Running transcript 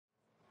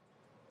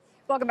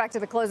Welcome back to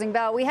the Closing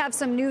Bell. We have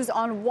some news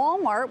on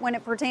Walmart when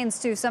it pertains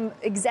to some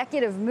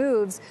executive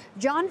moves.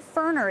 John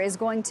Furner is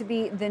going to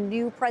be the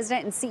new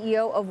president and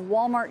CEO of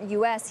Walmart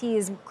U.S. He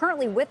is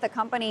currently with the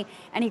company,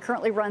 and he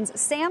currently runs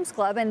Sam's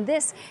Club. And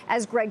this,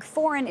 as Greg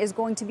Foran is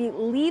going to be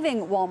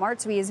leaving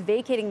Walmart, so he is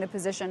vacating the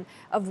position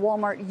of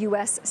Walmart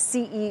U.S.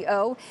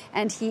 CEO,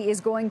 and he is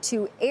going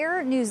to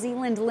Air New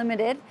Zealand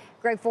Limited.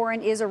 Greg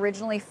Foran is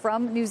originally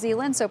from New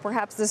Zealand, so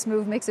perhaps this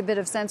move makes a bit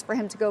of sense for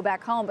him to go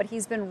back home. But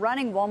he's been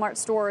running Walmart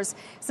stores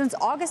since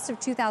August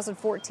of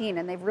 2014,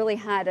 and they've really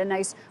had a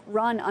nice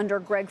run under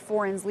Greg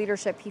Foran's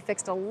leadership. He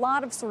fixed a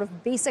lot of sort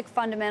of basic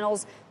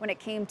fundamentals when it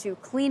came to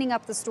cleaning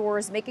up the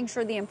stores, making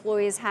sure the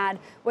employees had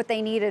what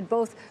they needed,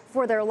 both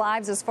for their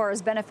lives as far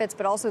as benefits,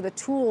 but also the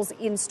tools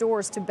in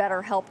stores to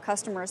better help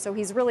customers. So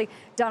he's really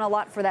done a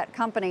lot for that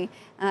company.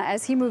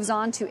 As he moves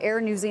on to Air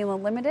New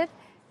Zealand Limited,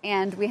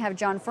 and we have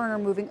John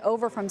Furner moving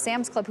over from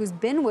Sam's Club, who's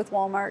been with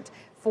Walmart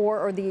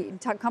or the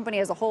company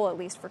as a whole, at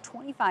least for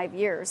 25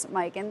 years,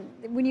 Mike. And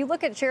when you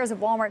look at shares of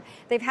Walmart,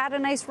 they've had a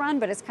nice run,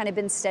 but it's kind of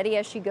been steady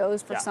as she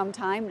goes for some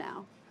time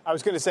now. I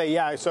was going to say,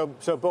 yeah, so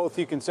both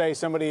you can say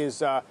somebody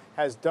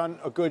has done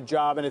a good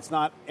job, and it's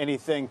not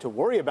anything to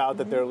worry about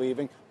that they're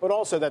leaving, but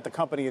also that the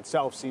company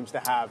itself seems to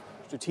have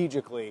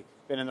strategically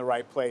been in the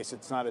right place.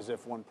 It's not as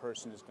if one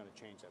person is going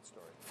to change that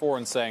story.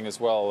 Foran saying as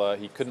well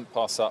he couldn't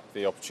pass up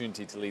the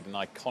opportunity to lead an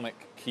iconic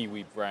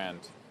Kiwi brand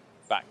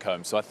back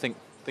home. So I think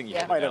you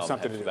might have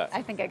something to do with that.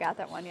 I think I got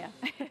that one, yeah.